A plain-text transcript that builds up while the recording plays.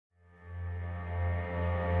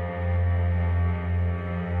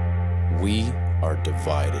We are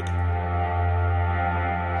divided.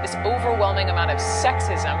 This overwhelming amount of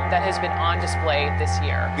sexism that has been on display this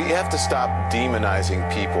year. We have to stop demonizing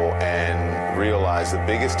people and realize the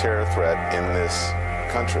biggest terror threat in this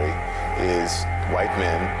country is white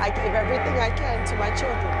men. I give everything I can to my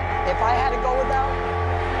children. If I had to go without,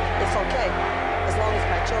 it's okay, as long as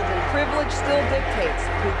my children. Privilege still dictates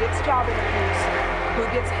who gets job interviews, who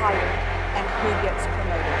gets hired, and who gets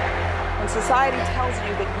promoted. When society tells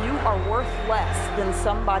you that you are worth less than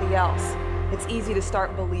somebody else, it's easy to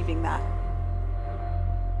start believing that.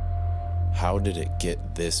 How did it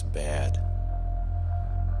get this bad?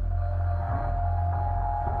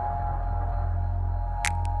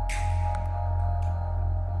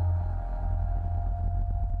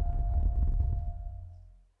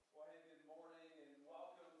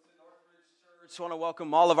 I want to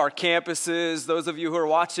welcome all of our campuses, those of you who are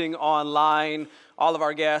watching online, all of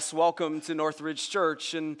our guests, welcome to Northridge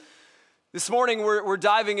Church. And this morning we're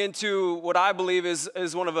diving into what I believe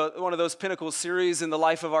is one of those pinnacle series in the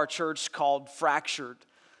life of our church called Fractured.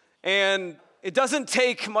 And it doesn't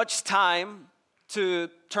take much time to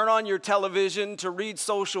turn on your television, to read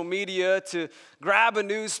social media, to grab a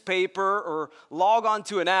newspaper or log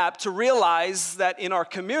onto an app to realize that in our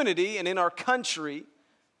community and in our country,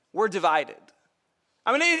 we're divided.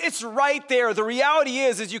 I mean, it's right there. The reality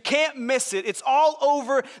is you can't miss it. It's all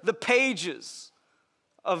over the pages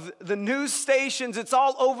of the news stations. It's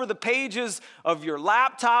all over the pages of your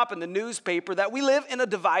laptop and the newspaper that we live in a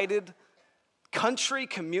divided country,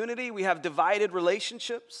 community. We have divided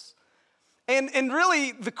relationships. And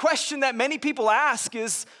really, the question that many people ask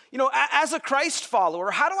is, as a Christ follower,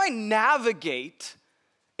 how do I navigate?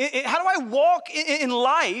 How do I walk in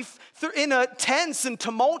life in a tense and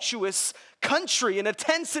tumultuous country, in a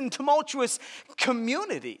tense and tumultuous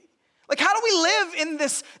community? Like, how do we live in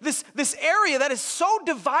this area that is so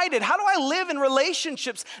divided? How do I live in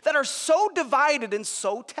relationships that are so divided and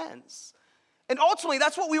so tense? And ultimately,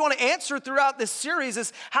 that's what we want to answer throughout this series,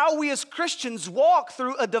 is how we as Christians walk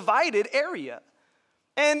through a divided area.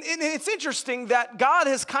 And it's interesting that God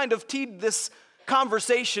has kind of teed this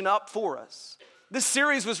conversation up for us. This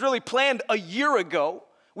series was really planned a year ago.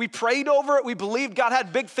 We prayed over it. We believed God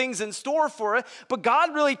had big things in store for it. But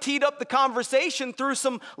God really teed up the conversation through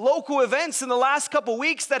some local events in the last couple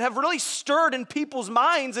weeks that have really stirred in people's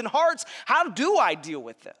minds and hearts. How do I deal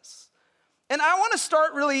with this? And I want to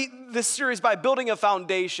start really this series by building a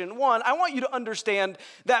foundation. One, I want you to understand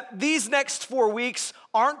that these next 4 weeks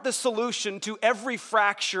aren't the solution to every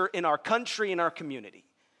fracture in our country and our community.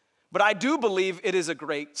 But I do believe it is a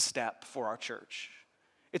great step for our church.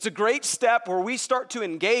 It's a great step where we start to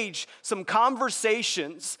engage some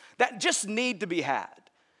conversations that just need to be had.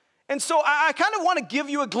 And so I kind of want to give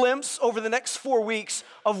you a glimpse over the next 4 weeks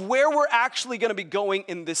of where we're actually going to be going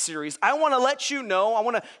in this series. I want to let you know, I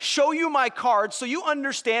want to show you my cards so you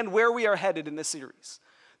understand where we are headed in this series.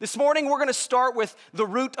 This morning we're going to start with the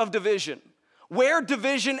root of division, where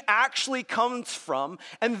division actually comes from.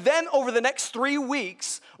 And then over the next 3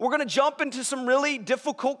 weeks, we're going to jump into some really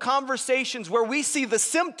difficult conversations where we see the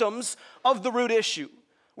symptoms of the root issue.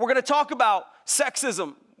 We're going to talk about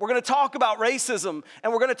sexism. We're going to talk about racism.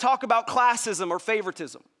 And we're going to talk about classism or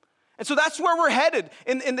favoritism. And so that's where we're headed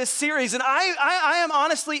in this series. And I am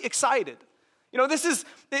honestly excited. This is,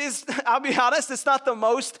 I'll be honest, it's not the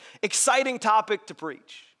most exciting topic to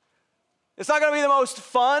preach. It's not going to be the most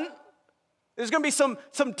fun. There's going to be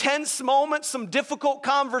some tense moments, some difficult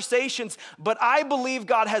conversations, but I believe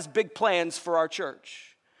God has big plans for our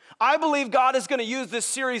church. I believe God is going to use this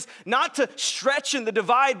series not to stretch in the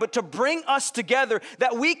divide, but to bring us together,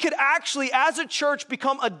 that we could actually, as a church,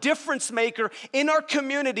 become a difference maker in our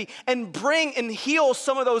community and bring and heal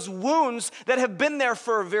some of those wounds that have been there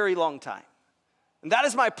for a very long time. And that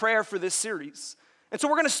is my prayer for this series. And so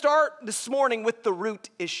we're going to start this morning with the root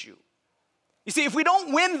issue. You see, if we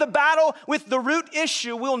don't win the battle with the root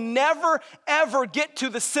issue, we'll never, ever get to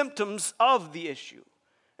the symptoms of the issue.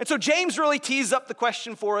 And so James really tees up the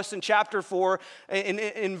question for us in chapter 4,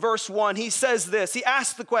 in verse 1. He says this, he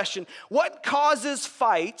asks the question, what causes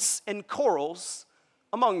fights and quarrels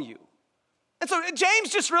among you? And so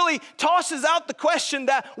James just really tosses out the question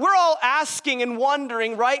that we're all asking and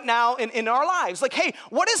wondering right now in our lives. Like, hey,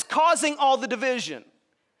 what is causing all the division?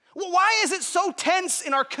 Well, why is it so tense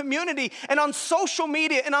in our community and on social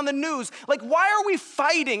media and on the news? Like, why are we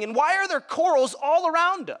fighting and why are there quarrels all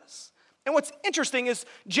around us? And what's interesting is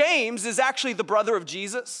James is actually the brother of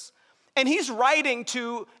Jesus, and he's writing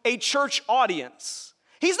to a church audience.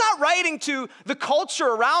 He's not writing to the culture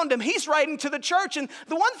around him. He's writing to the church. And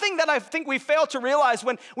the one thing that I think we fail to realize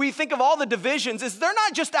when we think of all the divisions is they're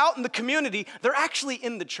not just out in the community, they're actually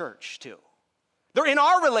in the church too. They're in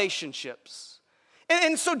our relationships.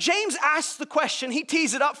 And so James asks the question, he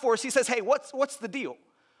tees it up for us. He says, hey, what's the deal?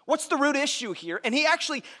 What's the root issue here? And he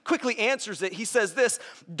actually quickly answers it. He says this,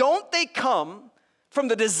 don't they come from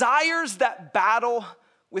the desires that battle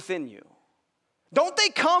within you? Don't they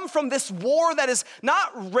come from this war that is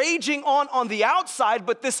not raging on the outside,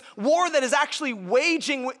 but this war that is actually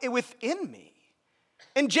waging within me?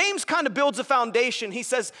 And James kind of builds a foundation. He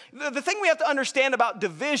says, the thing we have to understand about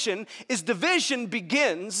division is division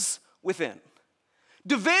begins within.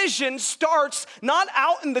 Division starts not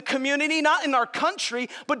out in the community, not in our country,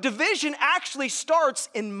 but division actually starts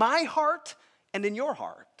in my heart and in your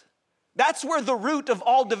heart. That's where the root of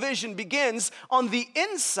all division begins, on the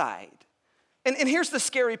inside. And here's the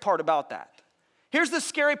scary part about that. Here's the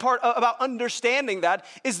scary part about understanding that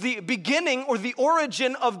is the beginning or the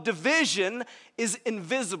origin of division is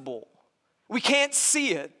invisible. We can't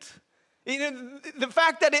see it. You know, the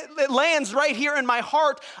fact that it lands right here in my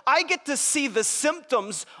heart, I get to see the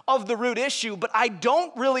symptoms of the root issue, but I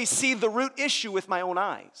don't really see the root issue with my own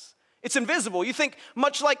eyes. It's invisible. You think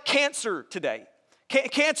much like cancer today.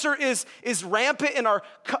 Cancer is rampant in our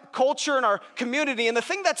culture and our community. And the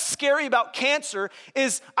thing that's scary about cancer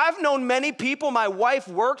is I've known many people. My wife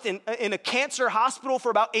worked in a cancer hospital for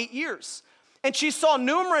about 8 years. And she saw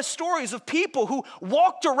numerous stories of people who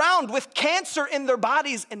walked around with cancer in their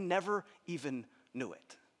bodies and never even knew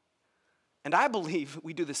it. And I believe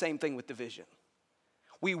we do the same thing with division.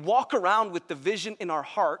 We walk around with division in our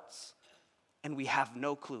hearts and we have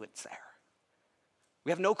no clue it's there.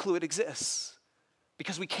 We have no clue it exists.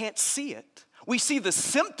 Because we can't see it. We see the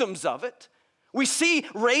symptoms of it. We see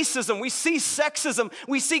racism, we see sexism,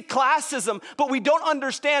 we see classism, but we don't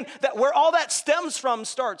understand that where all that stems from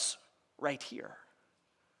starts right here.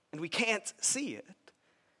 And we can't see it.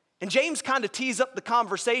 And James kind of tees up the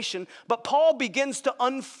conversation, but Paul begins to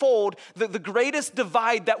unfold the greatest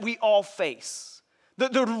divide that we all face.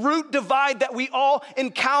 The root divide that we all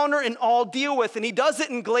encounter and all deal with. And he does it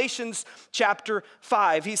in Galatians chapter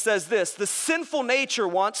 5. He says this, the sinful nature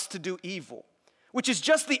wants to do evil, which is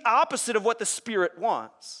just the opposite of what the Spirit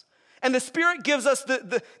wants. And the Spirit gives us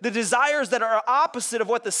the desires that are opposite of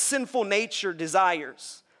what the sinful nature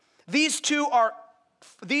desires. These two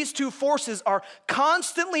forces are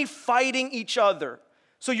constantly fighting each other.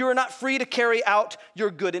 So you are not free to carry out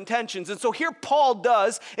your good intentions. And so here Paul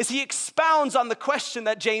does is he expounds on the question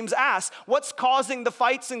that James asked. What's causing the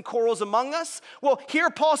fights and quarrels among us? Well,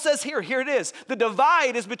 here Paul says here it is. The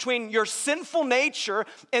divide is between your sinful nature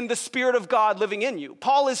and the Spirit of God living in you.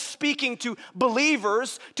 Paul is speaking to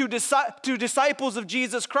believers, to disciples of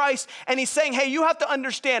Jesus Christ, and he's saying, hey, you have to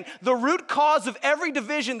understand the root cause of every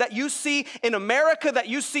division that you see in America, that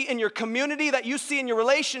you see in your community, that you see in your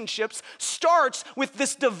relationships, starts with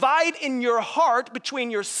this divide in your heart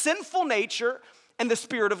between your sinful nature and the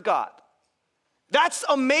Spirit of God. That's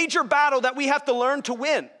a major battle that we have to learn to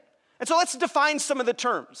win. And so let's define some of the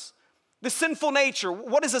terms. The sinful nature.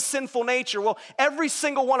 What is a sinful nature? Well, every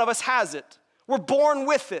single one of us has it. We're born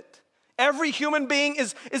with it. Every human being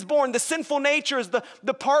is born. The sinful nature is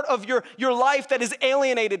the part of your life that is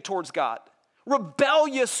alienated towards God.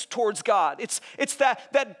 Rebellious towards God. It's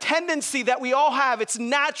that tendency that we all have. It's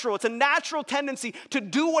natural. It's a natural tendency to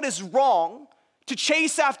do what is wrong, to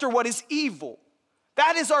chase after what is evil.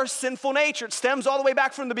 That is our sinful nature. It stems all the way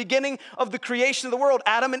back from the beginning of the creation of the world.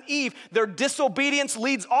 Adam and Eve, their disobedience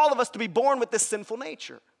leads all of us to be born with this sinful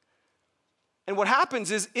nature. And what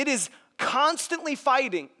happens is it is constantly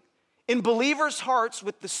fighting in believers' hearts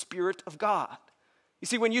with the Spirit of God. You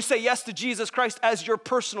see, when you say yes to Jesus Christ as your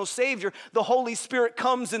personal Savior, the Holy Spirit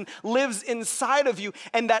comes and lives inside of you,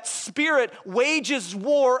 and that Spirit wages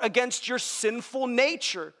war against your sinful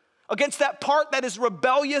nature, against that part that is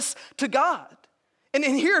rebellious to God. And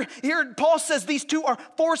here Paul says these two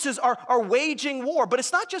forces are waging war, but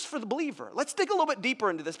it's not just for the believer. Let's dig a little bit deeper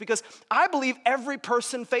into this, because I believe every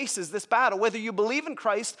person faces this battle, whether you believe in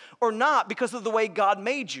Christ or not, because of the way God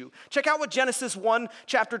made you. Check out what Genesis 1,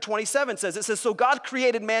 chapter 27 says. It says, so God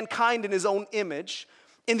created mankind in his own image.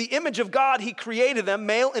 In the image of God, he created them,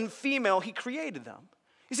 male and female, he created them.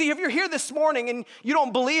 You see, if you're here this morning and you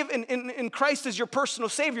don't believe in Christ as your personal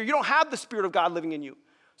Savior, you don't have the Spirit of God living in you.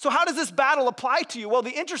 So how does this battle apply to you? Well, the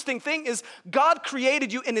interesting thing is God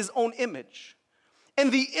created you in his own image.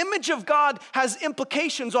 And the image of God has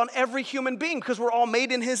implications on every human being because we're all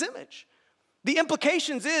made in his image. The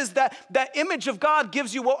implications is that image of God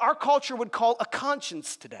gives you what our culture would call a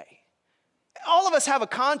conscience today. all of us have a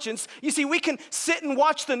conscience. You see, we can sit and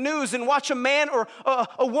watch the news and watch a man or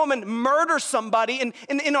a woman murder somebody, and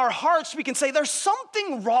in our hearts we can say there's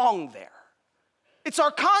something wrong there. It's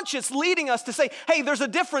our conscience leading us to say, hey, there's a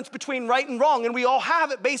difference between right and wrong, and we all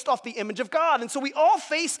have it based off the image of God. And so we all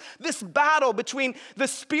face this battle between the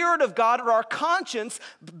Spirit of God or our conscience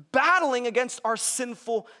battling against our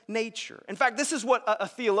sinful nature. In fact, this is what a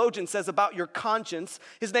theologian says about your conscience.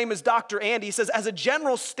 His name is Dr. Andy. He says, as a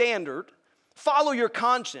general standard, follow your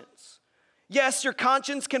conscience. Yes, your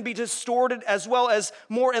conscience can be distorted as well as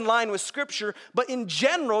more in line with Scripture, but in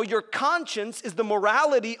general, your conscience is the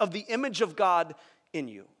morality of the image of God in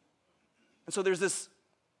you. And so there's this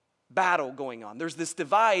battle going on. There's this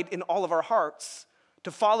divide in all of our hearts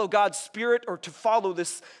to follow God's Spirit or to follow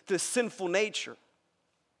this sinful nature.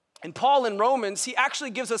 And Paul in Romans, he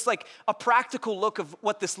actually gives us like a practical look of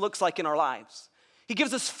what this looks like in our lives. He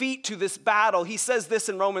gives us feet to this battle. He says this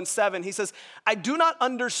in Romans 7. He says, I do not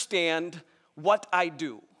understand what I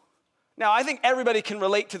do. Now, I think everybody can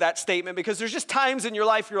relate to that statement because there's just times in your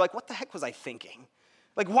life you're like, what the heck was I thinking?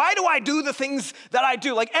 Like, why do I do the things that I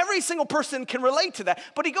do? Like, every single person can relate to that.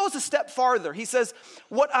 But he goes a step farther. He says,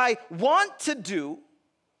 what I want to do,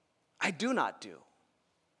 I do not do.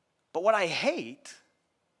 But what I hate,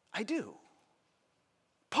 I do.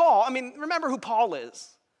 Paul, remember who Paul is.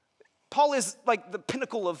 Paul is like the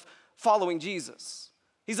pinnacle of following Jesus.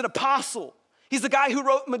 He's an apostle. He's the guy who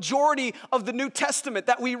wrote majority of the New Testament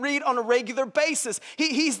that we read on a regular basis.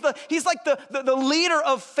 He's like the leader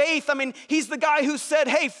of faith. He's the guy who said,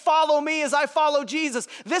 hey, follow me as I follow Jesus.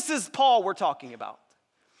 This is Paul we're talking about.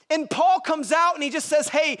 And Paul comes out and he just says,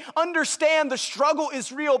 hey, understand the struggle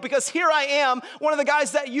is real because here I am, one of the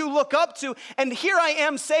guys that you look up to, and here I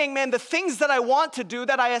am saying, man, the things that I want to do,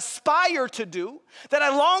 that I aspire to do, that I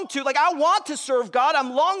long to, like I want to serve God,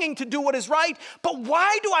 I'm longing to do what is right, but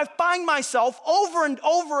why do I find myself over and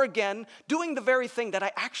over again doing the very thing that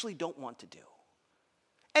I actually don't want to do?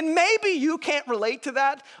 And maybe you can't relate to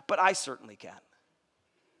that, but I certainly can.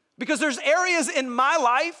 Because there's areas in my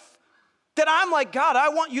life that I'm like, God, I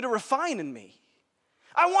want you to refine in me.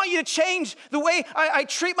 I want you to change the way I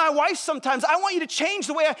treat my wife sometimes. I want you to change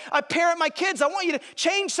the way I parent my kids. I want you to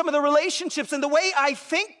change some of the relationships and the way I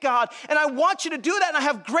think, God. And I want you to do that, and I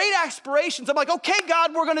have great aspirations. I'm like, okay,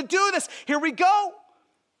 God, we're going to do this. Here we go.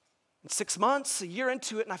 And 6 months, a year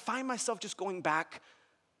into it, and I find myself just going back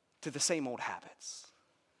to the same old habits.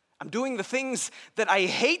 I'm doing the things that I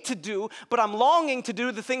hate to do, but I'm longing to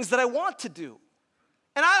do the things that I want to do.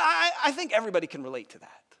 And I think everybody can relate to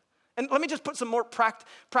that. And let me just put some more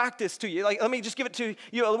practice to you. Like, let me just give it to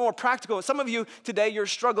you a little more practical. Some of you today, you're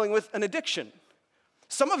struggling with an addiction.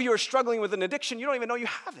 Some of you are struggling with an addiction. You don't even know you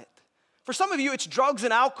have it. For some of you, it's drugs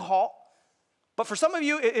and alcohol. But for some of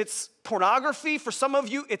you, it's pornography. For some of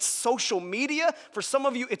you, it's social media. For some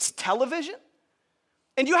of you, it's television.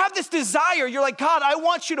 And you have this desire, you're like, God, I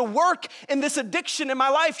want you to work in this addiction in my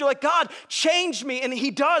life. You're like, God, change me. And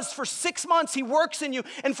he does. For 6 months, he works in you.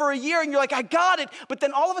 And for a year, and you're like, I got it. But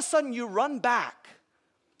then all of a sudden, you run back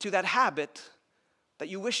to that habit that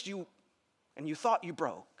you wished you and you thought you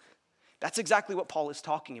broke. That's exactly what Paul is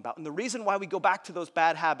talking about. And the reason why we go back to those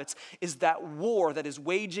bad habits is that war that is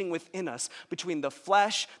waging within us between the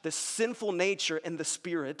flesh, the sinful nature, and the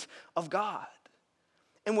Spirit of God.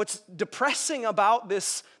 And what's depressing about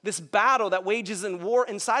this battle that wages in war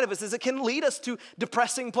inside of us is it can lead us to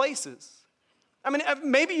depressing places.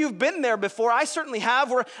 Maybe you've been there before. I certainly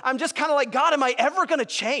have, where I'm just kind of like, God, am I ever going to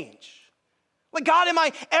change? Like, God, am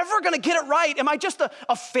I ever going to get it right? Am I just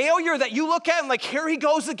a failure that you look at and like, here he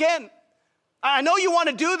goes again? I know you want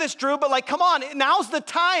to do this, Drew, but like, come on, now's the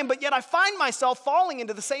time. But yet I find myself falling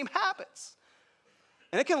into the same habits.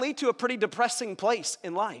 And it can lead to a pretty depressing place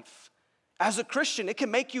in life. As a Christian, it can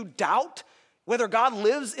make you doubt whether God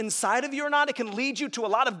lives inside of you or not. It can lead you to a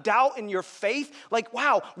lot of doubt in your faith. Like,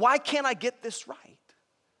 wow, why can't I get this right?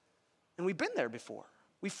 And we've been there before.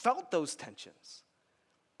 We felt those tensions.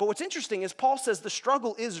 But what's interesting is Paul says the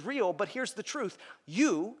struggle is real, but here's the truth.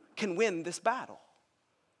 You can win this battle.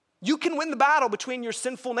 You can win the battle between your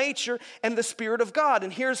sinful nature and the Spirit of God.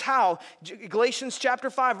 And here's how. Galatians chapter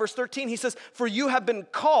 5, verse 13, he says, for you have been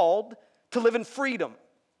called to live in freedom.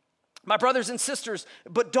 My brothers and sisters,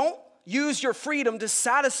 but don't use your freedom to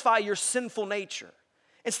satisfy your sinful nature.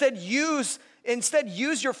 Instead, use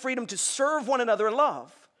your freedom to serve one another in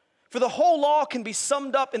love. For the whole law can be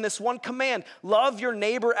summed up in this one command, love your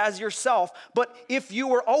neighbor as yourself. But if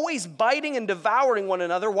you are always biting and devouring one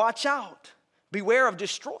another, watch out. Beware of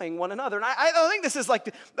destroying one another. And I think this is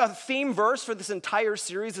like a theme verse for this entire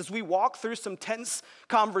series as we walk through some tense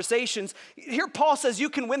conversations. Here Paul says you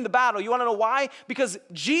can win the battle. You want to know why? Because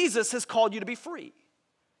Jesus has called you to be free.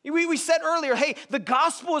 We said earlier, hey, the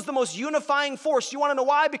gospel is the most unifying force. You want to know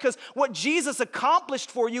why? Because what Jesus accomplished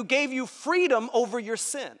for you gave you freedom over your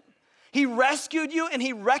sin. He rescued you and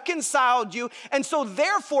he reconciled you. And so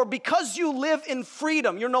therefore, because you live in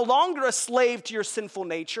freedom, you're no longer a slave to your sinful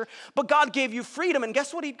nature, but God gave you freedom. And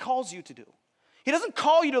guess what he calls you to do? He doesn't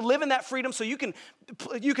call you to live in that freedom so you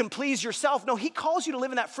can please yourself. No, he calls you to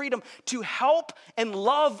live in that freedom to help and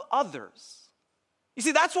love others. You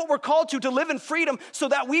see, that's what we're called to live in freedom so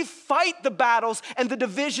that we fight the battles and the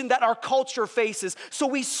division that our culture faces. So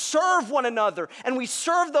we serve one another and we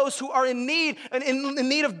serve those who are in need and in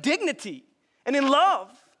need of dignity and in love.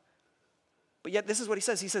 But yet this is what he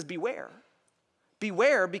says. He says, beware.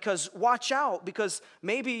 Beware, because watch out, because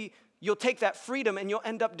maybe you'll take that freedom and you'll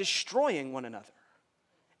end up destroying one another.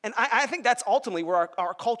 And I think that's ultimately where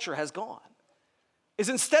our culture has gone. Is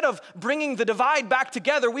instead of bringing the divide back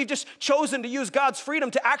together, we've just chosen to use God's freedom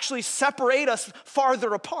to actually separate us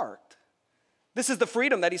farther apart. This is the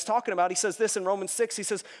freedom that he's talking about. He says this in Romans 6. He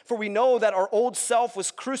says, for we know that our old self was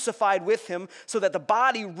crucified with him so that the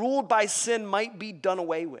body ruled by sin might be done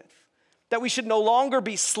away with. That we should no longer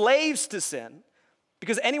be slaves to sin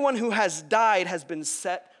because anyone who has died has been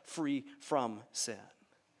set free from sin.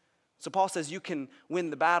 So Paul says you can win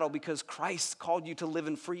the battle because Christ called you to live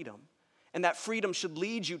in freedom. And that freedom should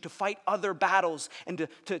lead you to fight other battles and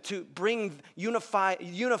to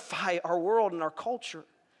unify our world and our culture.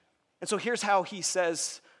 And so here's how he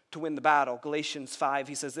says to win the battle. Galatians 5,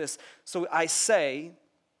 he says this, so I say,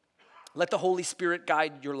 let the Holy Spirit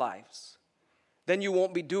guide your lives. Then you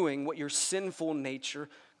won't be doing what your sinful nature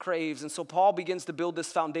craves. And so Paul begins to build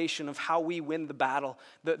this foundation of how we win the battle,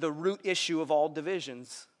 the root issue of all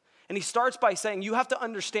divisions. And he starts by saying you have to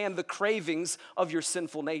understand the cravings of your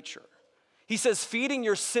sinful nature. He says feeding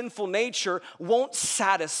your sinful nature won't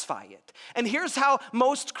satisfy it. And here's how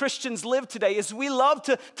most Christians live today is we love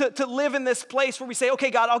to live in this place where we say,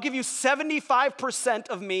 okay, God, I'll give you 75%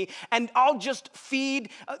 of me and I'll just feed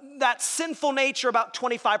that sinful nature about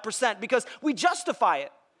 25% because we justify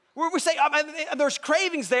it. We say there's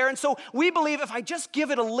cravings there, and so we believe if I just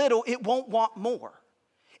give it a little, it won't want more.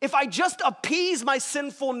 If I just appease my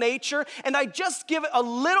sinful nature and I just give it a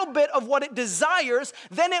little bit of what it desires,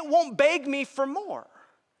 then it won't beg me for more.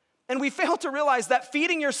 And we fail to realize that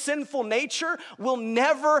feeding your sinful nature will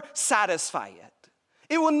never satisfy it.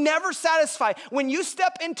 It will never satisfy. When you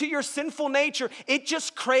step into your sinful nature, it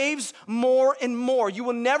just craves more and more. You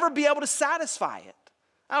will never be able to satisfy it.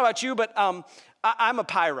 I don't know about you, but I'm a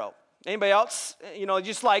pyro. Anybody else,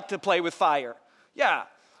 just like to play with fire? Yeah.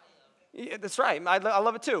 Yeah, that's right. I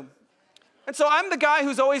love it too. And so I'm the guy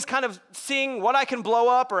who's always kind of seeing what I can blow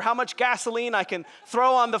up or how much gasoline I can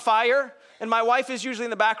throw on the fire. And my wife is usually in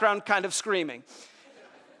the background kind of screaming.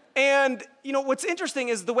 And, what's interesting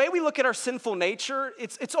is the way we look at our sinful nature,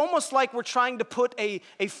 it's almost like we're trying to put a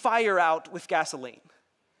fire out with gasoline.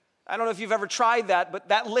 I don't know if you've ever tried that, but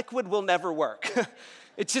that liquid will never work.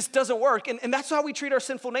 It just doesn't work. And that's how we treat our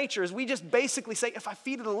sinful nature is we just basically say, if I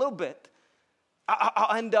feed it a little bit,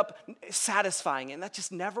 I'll end up satisfying it, and that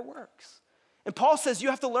just never works. And Paul says you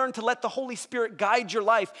have to learn to let the Holy Spirit guide your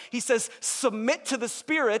life. He says submit to the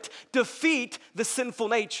Spirit, defeat the sinful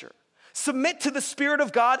nature. Submit to the Spirit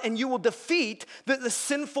of God, and you will defeat the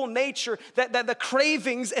sinful nature, that the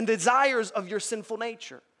cravings and desires of your sinful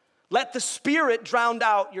nature. Let the Spirit drown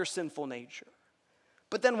out your sinful nature.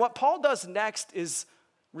 But then what Paul does next is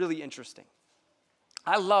really interesting.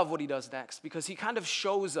 I love what he does next because he kind of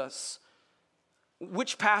shows us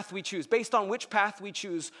which path we choose. Based on which path we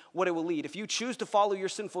choose, what it will lead. If you choose to follow your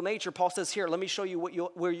sinful nature, Paul says here, let me show you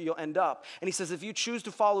where you'll end up. And he says, if you choose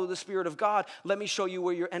to follow the Spirit of God, let me show you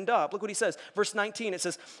where you'll end up. Look what he says. Verse 19, it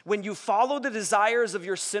says, when you follow the desires of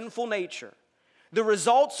your sinful nature, the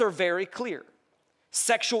results are very clear.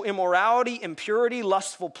 Sexual immorality, impurity,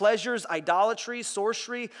 lustful pleasures, idolatry,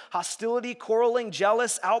 sorcery, hostility, quarreling,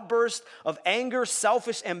 jealous, outburst of anger,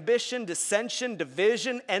 selfish ambition, dissension,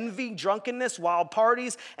 division, envy, drunkenness, wild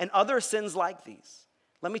parties, and other sins like these.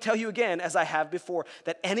 Let me tell you again, as I have before,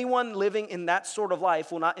 that anyone living in that sort of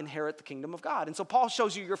life will not inherit the kingdom of God. And so Paul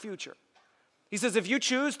shows you your future. He says, if you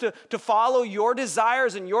choose to follow your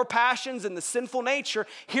desires and your passions and the sinful nature,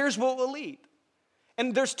 here's what will lead.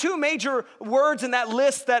 And there's two major words in that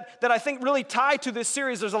list that I think really tie to this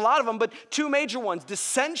series. There's a lot of them, but two major ones,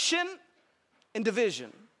 dissension and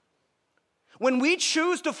division. When we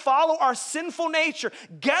choose to follow our sinful nature,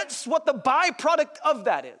 guess what the byproduct of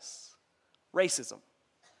that is? Racism,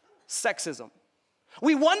 sexism,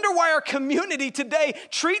 We wonder why our community today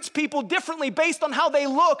treats people differently based on how they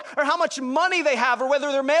look or how much money they have or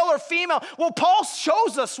whether they're male or female. Well, Paul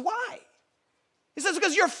shows us why. He says,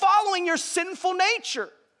 because you're following your sinful nature.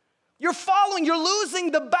 You're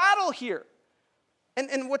losing the battle here.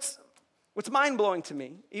 And what's mind-blowing to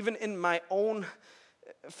me, even in my own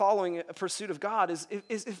following a pursuit of God, is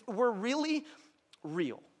if we're really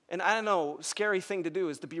real. And I don't know, scary thing to do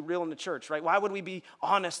is to be real in the church, right? Why would we be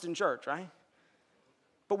honest in church, right?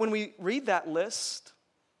 But when we read that list,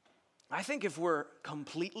 I think if we're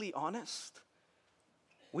completely honest,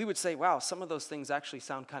 we would say, wow, some of those things actually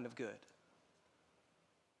sound kind of good.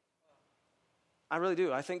 I really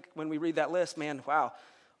do. I think when we read that list, man, wow,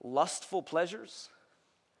 lustful pleasures,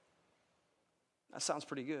 that sounds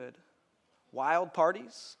pretty good. Wild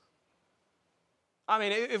parties. I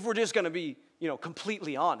mean, if we're just going to be,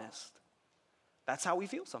 completely honest, that's how we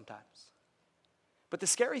feel sometimes. But the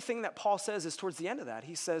scary thing that Paul says is towards the end of that,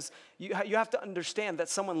 he says, you have to understand that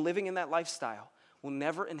someone living in that lifestyle will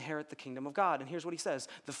never inherit the kingdom of God. And here's what he says: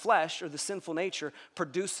 the flesh, or the sinful nature,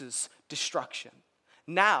 produces destruction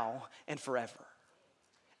now and forever.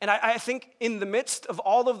 And I think in the midst of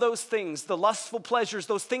all of those things, the lustful pleasures,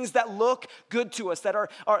 those things that look good to us, that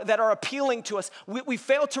are appealing to us, we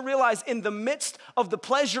fail to realize in the midst of the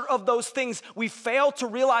pleasure of those things, we fail to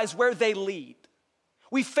realize where they lead.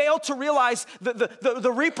 We fail to realize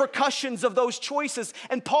the repercussions of those choices.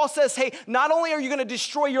 And Paul says, hey, not only are you going to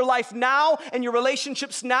destroy your life now and your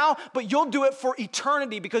relationships now, but you'll do it for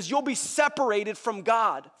eternity because you'll be separated from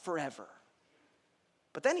God forever.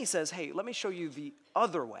 But then he says, hey, let me show you the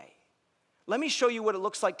other way. Let me show you what it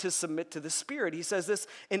looks like to submit to the Spirit. He says this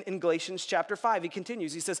in Galatians chapter 5. He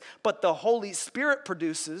continues. He says, but the Holy Spirit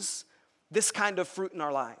produces this kind of fruit in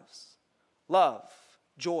our lives: love,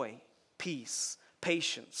 joy, peace,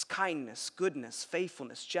 patience, kindness, goodness,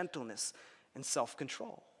 faithfulness, gentleness, and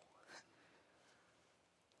self-control.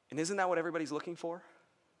 And isn't that what everybody's looking for?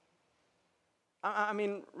 I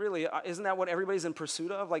mean, really, isn't that what everybody's in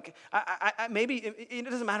pursuit of? Like, maybe it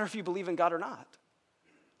doesn't matter if you believe in God or not.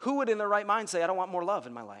 Who would in their right mind say, I don't want more love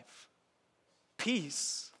in my life?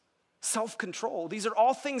 Peace, self-control. These are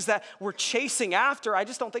all things that we're chasing after. I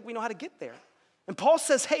just don't think we know how to get there. And Paul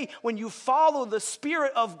says, hey, when you follow the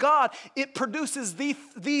Spirit of God, it produces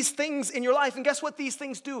these things in your life. And guess what these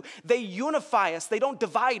things do? They unify us. They don't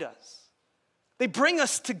divide us. They bring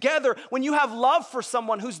us together. When you have love for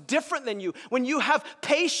someone who's different than you, when you have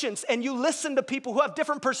patience and you listen to people who have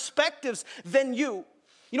different perspectives than you,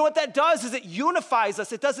 you know what that does is it unifies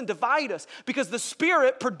us. It doesn't divide us, because the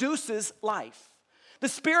Spirit produces life. The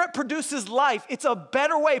Spirit produces life. It's a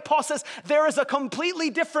better way. Paul says there is a completely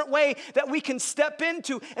different way that we can step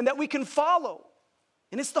into and that we can follow.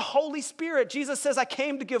 And it's the Holy Spirit. Jesus says, I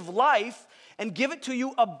came to give life and give it to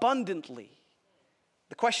you abundantly.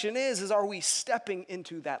 The question is are we stepping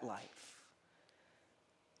into that life?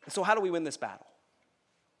 And so how do we win this battle?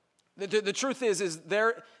 The truth is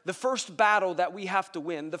the first battle that we have to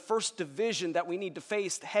win, the first division that we need to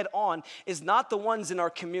face head on, is not the ones in our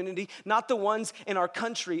community, not the ones in our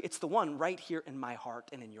country. It's the one right here in my heart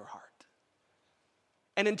and in your heart.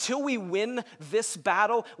 And until we win this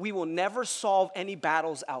battle, we will never solve any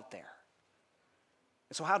battles out there.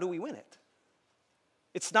 And so how do we win it?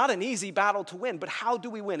 It's not an easy battle to win, but how do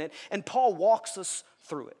we win it? And Paul walks us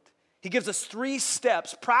through it. He gives us 3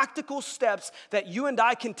 steps, practical steps that you and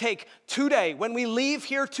I can take today, when we leave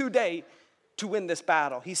here today, to win this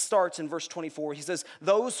battle. He starts in verse 24. He says,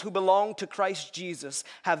 those who belong to Christ Jesus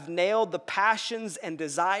have nailed the passions and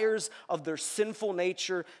desires of their sinful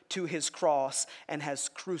nature to his cross and has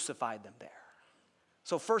crucified them there.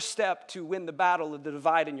 So first step to win the battle of the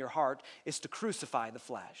divide in your heart is to crucify the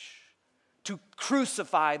flesh. To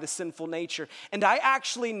crucify the sinful nature. And I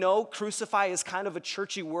actually know crucify is kind of a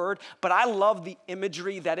churchy word, but I love the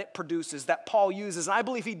imagery that it produces, that Paul uses. And I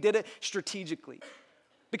believe he did it strategically.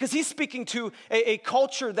 Because he's speaking to a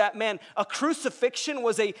culture that, man, a crucifixion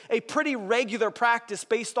was a pretty regular practice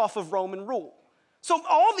based off of Roman rule. So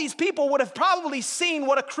all these people would have probably seen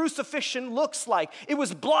what a crucifixion looks like. It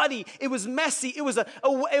was bloody, it was messy, it was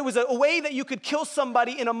a way that you could kill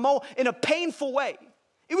somebody in a painful way.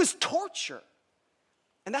 It was torture.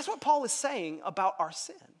 And that's what Paul is saying about our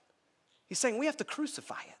sin. He's saying we have to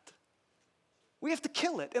crucify it. We have to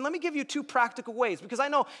kill it. And let me give you 2 practical ways, because I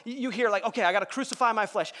know you hear like, okay, I got to crucify my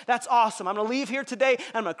flesh. That's awesome. I'm going to leave here today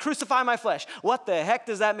and I'm going to crucify my flesh. What the heck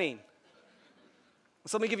does that mean?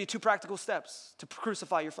 So let me give you 2 practical steps to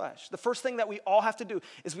crucify your flesh. The first thing that we all have to do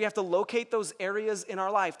is we have to locate those areas in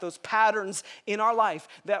our life, those patterns in our life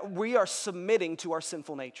that we are submitting to our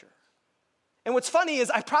sinful nature. And what's funny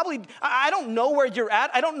is I don't know where you're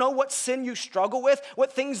at. I don't know what sin you struggle with,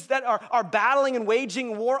 what things that are battling and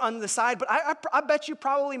waging war on the side, but I bet you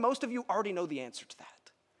probably most of you already know the answer to that.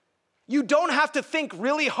 You don't have to think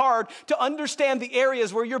really hard to understand the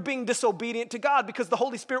areas where you're being disobedient to God, because the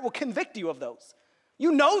Holy Spirit will convict you of those.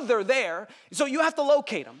 You know they're there, so you have to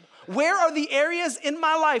locate them. Where are the areas in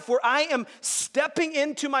my life where I am stepping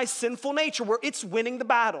into my sinful nature, where it's winning the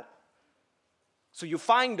battle? So you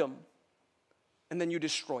find them, and then you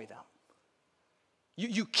destroy them.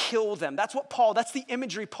 You kill them. That's the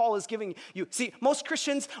imagery Paul is giving you. See, most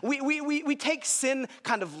Christians, we take sin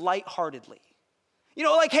kind of lightheartedly. You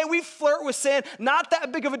know, like, hey, we flirt with sin, not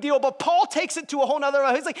that big of a deal, but Paul takes it to a whole nother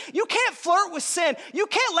level. He's like, you can't flirt with sin. You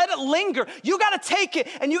can't let it linger. You got to take it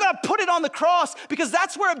and you got to put it on the cross, because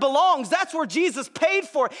that's where it belongs. That's where Jesus paid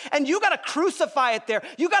for it. And you got to crucify it there.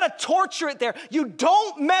 You got to torture it there. You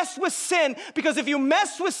don't mess with sin, because if you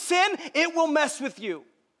mess with sin, it will mess with you.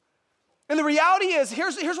 And the reality is,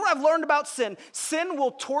 here's what I've learned about sin. Sin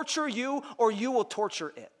will torture you, or you will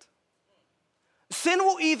torture it. Sin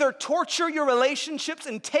will either torture your relationships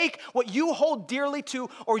and take what you hold dearly to,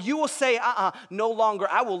 or you will say, no longer.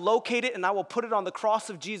 I will locate it and I will put it on the cross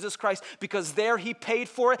of Jesus Christ, because there he paid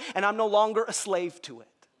for it and I'm no longer a slave to it.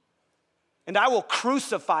 And I will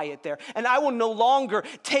crucify it there. And I will no longer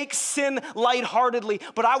take sin lightheartedly,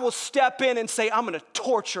 but I will step in and say, I'm going to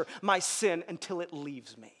torture my sin until it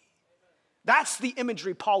leaves me. That's the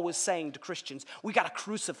imagery Paul was saying to Christians. We got to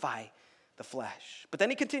crucify the flesh. But then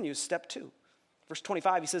he continues, step 2. Verse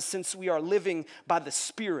 25, he says, since we are living by the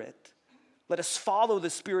Spirit, let us follow the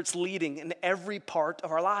Spirit's leading in every part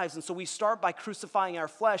of our lives. And so we start by crucifying our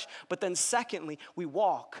flesh, but then secondly, we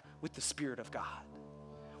walk with the Spirit of God.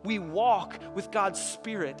 We walk with God's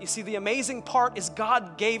Spirit. You see, the amazing part is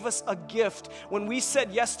God gave us a gift. When we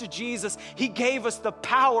said yes to Jesus, he gave us the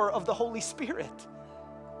power of the Holy Spirit.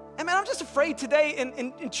 And man, I'm just afraid today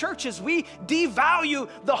in churches, we devalue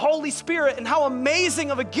the Holy Spirit and how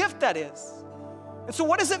amazing of a gift that is. And so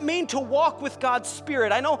what does it mean to walk with God's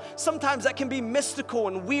Spirit? I know sometimes that can be mystical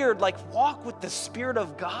and weird, like walk with the Spirit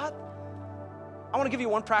of God. I want to give you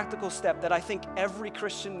one practical step that I think every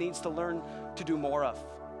Christian needs to learn to do more of.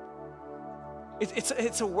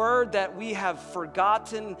 It's a word that we have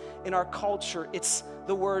forgotten in our culture. It's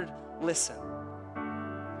the word listen.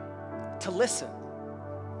 To listen.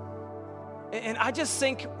 And I just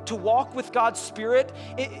think to walk with God's Spirit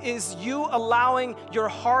is you allowing your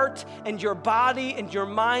heart and your body and your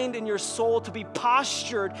mind and your soul to be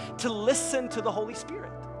postured to listen to the Holy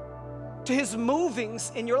Spirit, to his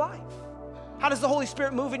movings in your life. How does the Holy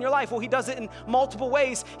Spirit move in your life? Well, he does it in multiple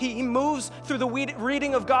ways. He moves through the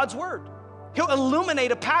reading of God's word. He'll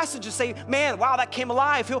illuminate a passage and say, man, wow, that came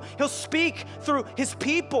alive. He'll speak through his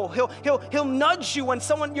people. He'll nudge you when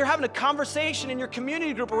you're having a conversation in your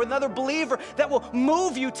community group or with another believer that will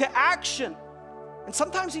move you to action. And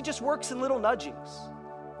sometimes he just works in little nudgings.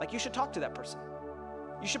 Like, you should talk to that person.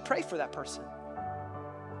 You should pray for that person.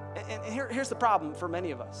 And here's the problem for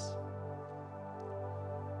many of us,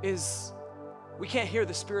 is we can't hear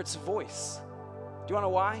the Spirit's voice. Do you want to know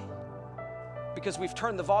why? Because we've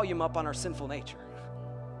turned the volume up on our sinful nature.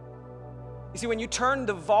 You see, when you turn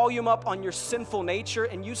the volume up on your sinful nature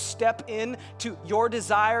and you step into your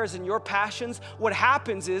desires and your passions, what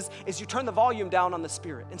happens is you turn the volume down on the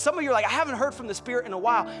Spirit. And some of you are like, I haven't heard from the Spirit in a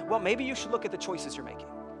while. Well, maybe you should look at the choices you're making.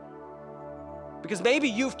 Because maybe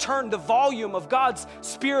you've turned the volume of God's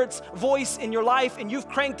Spirit's voice in your life and you've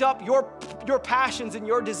cranked up your passions and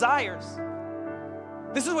your desires.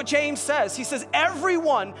 This is what James says. He says,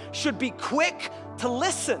 everyone should be quick to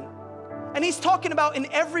listen. And he's talking about in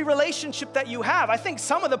every relationship that you have. I think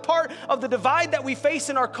some of the part of the divide that we face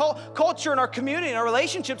in our culture, in our community, in our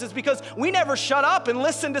relationships is because we never shut up and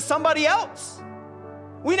listen to somebody else.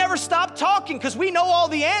 We never stop talking because we know all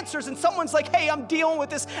the answers and someone's like, hey, I'm dealing with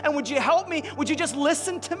this and would you help me? Would you just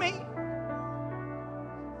listen to me?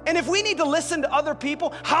 And if we need to listen to other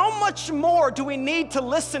people, how much more do we need to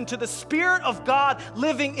listen to the Spirit of God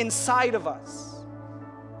living inside of us?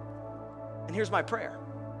 And here's my prayer.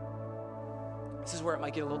 This is where it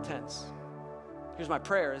might get a little tense. Here's my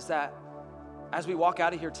prayer, is that as we walk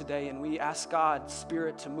out of here today and we ask God's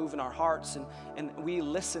Spirit to move in our hearts and we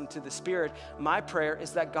listen to the Spirit, my prayer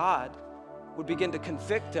is that God would begin to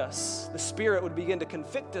convict us. The Spirit would begin to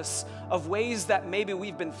convict us of ways that maybe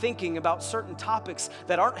we've been thinking about certain topics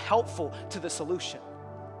that aren't helpful to the solution.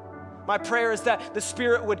 My prayer is that the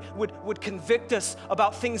Spirit would convict us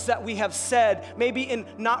about things that we have said, maybe in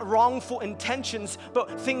not wrongful intentions,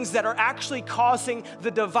 but things that are actually causing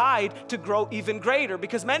the divide to grow even greater.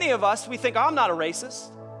 Because many of us, we think, I'm not a racist.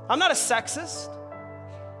 I'm not a sexist.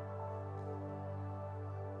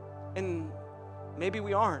 maybe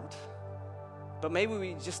we aren't. But maybe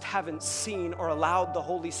we just haven't seen or allowed the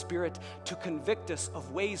Holy Spirit to convict us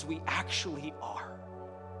of ways we actually are.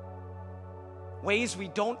 Ways we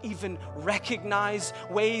don't even recognize,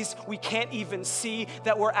 ways we can't even see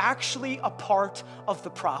that we're actually a part of the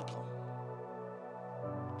problem.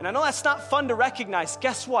 And I know that's not fun to recognize.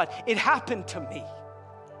 Guess what? It happened to me.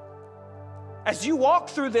 As you walk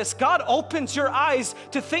through this, God opens your eyes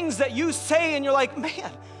to things that you say and you're like,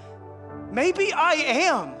 man, maybe I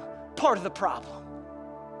am part of the problem.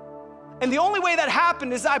 And the only way that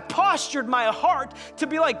happened is I postured my heart to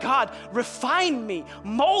be like, God, refine me,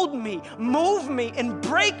 mold me, move me, and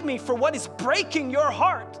break me for what is breaking your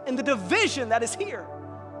heart and the division that is here.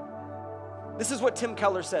 This is what Tim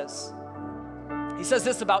Keller says. He says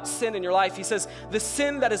this about sin in your life. He says, the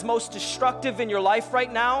sin that is most destructive in your life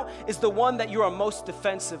right now is the one that you are most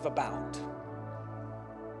defensive about.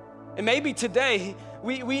 And maybe today,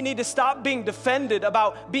 we need to stop being defended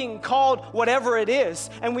about being called whatever it is,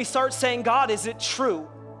 and we start saying, God, is it true?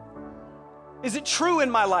 Is it true in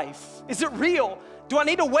my life? Is it real? Do I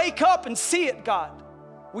need to wake up and see it, God?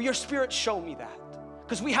 Will your Spirit show me that?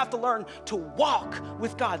 Because we have to learn to walk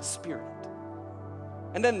with God's Spirit.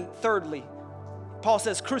 And then thirdly, Paul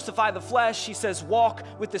says, crucify the flesh. He says, walk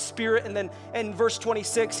with the Spirit. And then in verse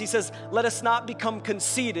 26, he says, let us not become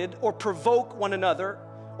conceited or provoke one another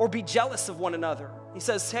or be jealous of one another. He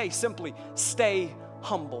says, hey, simply, stay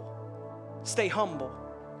humble. Stay humble.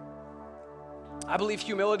 I believe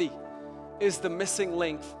humility is the missing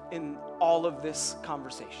link in all of this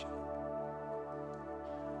conversation.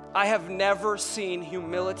 I have never seen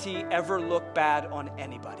humility ever look bad on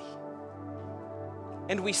anybody.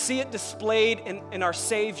 And we see it displayed in our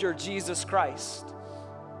Savior, Jesus Christ.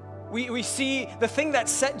 We see the thing that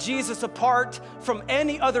set Jesus apart from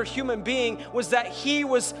any other human being was that he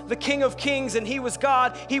was the King of Kings and he was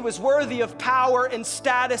God. He was worthy of power and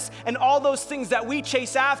status and all those things that we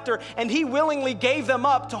chase after, and he willingly gave them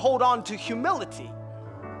up to hold on to humility.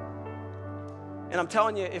 And I'm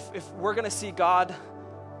telling you, if we're gonna see God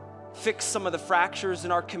fix some of the fractures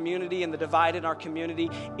in our community and the divide in our community,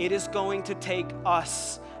 it is going to take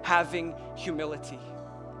us having humility.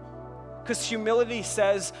 Because humility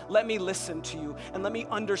says, let me listen to you and let me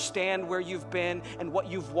understand where you've been and what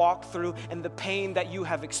you've walked through and the pain that you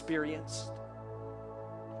have experienced.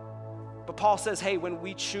 But Paul says, hey, when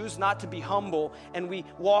we choose not to be humble and we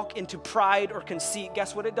walk into pride or conceit,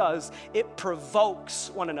 guess what it does? It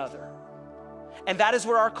provokes one another. And that is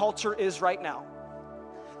where our culture is right now.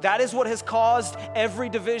 That is what has caused every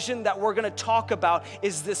division that we're going to talk about,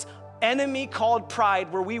 is this enemy called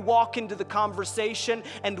pride, where we walk into the conversation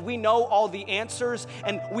and we know all the answers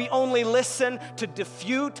and we only listen to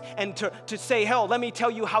defute and to say, hell, let me tell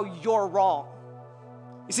you how you're wrong.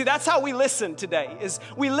 You see, that's how we listen today, is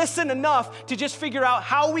we listen enough to just figure out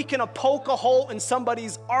how we can poke a hole in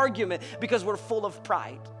somebody's argument because we're full of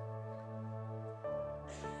pride.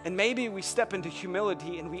 And maybe we step into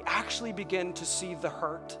humility and we actually begin to see the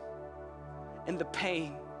hurt and the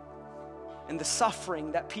pain and the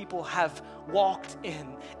suffering that people have walked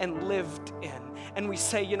in and lived in. And we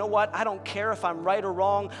say, you know what? I don't care if I'm right or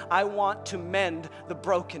wrong. I want to mend the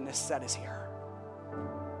brokenness that is here.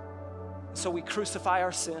 So we crucify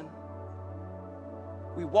our sin.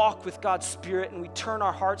 We walk with God's Spirit and we turn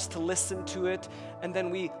our hearts to listen to it. And then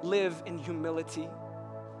we live in humility.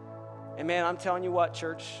 And man, I'm telling you what,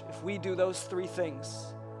 church, if we do those three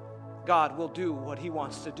things, God will do what he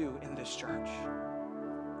wants to do in this church.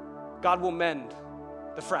 God will mend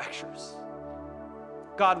the fractures.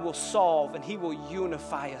 God will solve and he will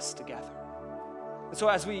unify us together. And so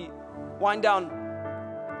as we wind down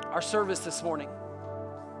our service this morning,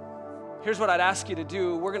 here's what I'd ask you to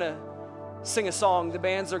do. We're going to sing a song. The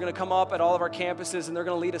bands are going to come up at all of our campuses and they're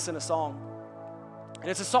going to lead us in a song. And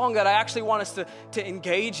it's a song that I actually want us to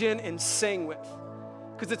engage in and sing with.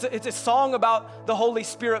 Because it's a song about the Holy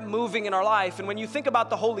Spirit moving in our life. And when you think about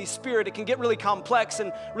the Holy Spirit, it can get really complex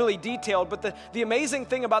and really detailed. But the amazing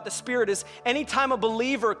thing about the Spirit is anytime a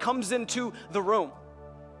believer comes into the room,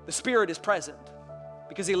 the Spirit is present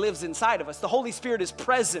because he lives inside of us. The Holy Spirit is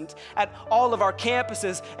present at all of our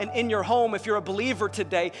campuses and in your home. If you're a believer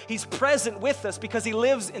today, he's present with us because he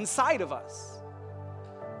lives inside of us.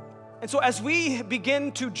 And so as we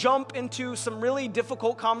begin to jump into some really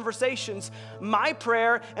difficult conversations, my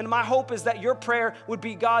prayer and my hope is that your prayer would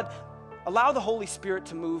be, God, allow the Holy Spirit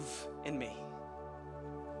to move in me.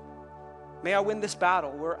 May I win this battle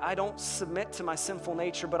where I don't submit to my sinful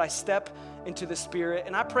nature, but I step into the Spirit.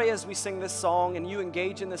 And I pray as we sing this song and you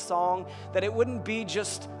engage in this song, that it wouldn't be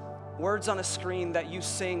just words on a screen that you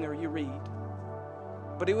sing or you read,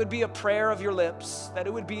 but it would be a prayer of your lips, that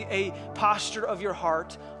it would be a posture of your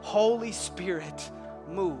heart. Holy Spirit,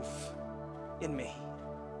 move in me.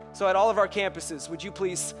 So at all of our campuses, would you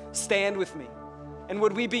please stand with me? And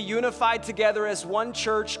would we be unified together as one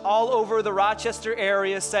church all over the Rochester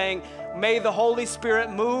area, saying, may the Holy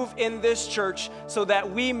Spirit move in this church so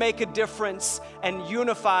that we make a difference and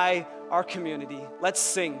unify our community. Let's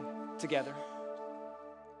sing together.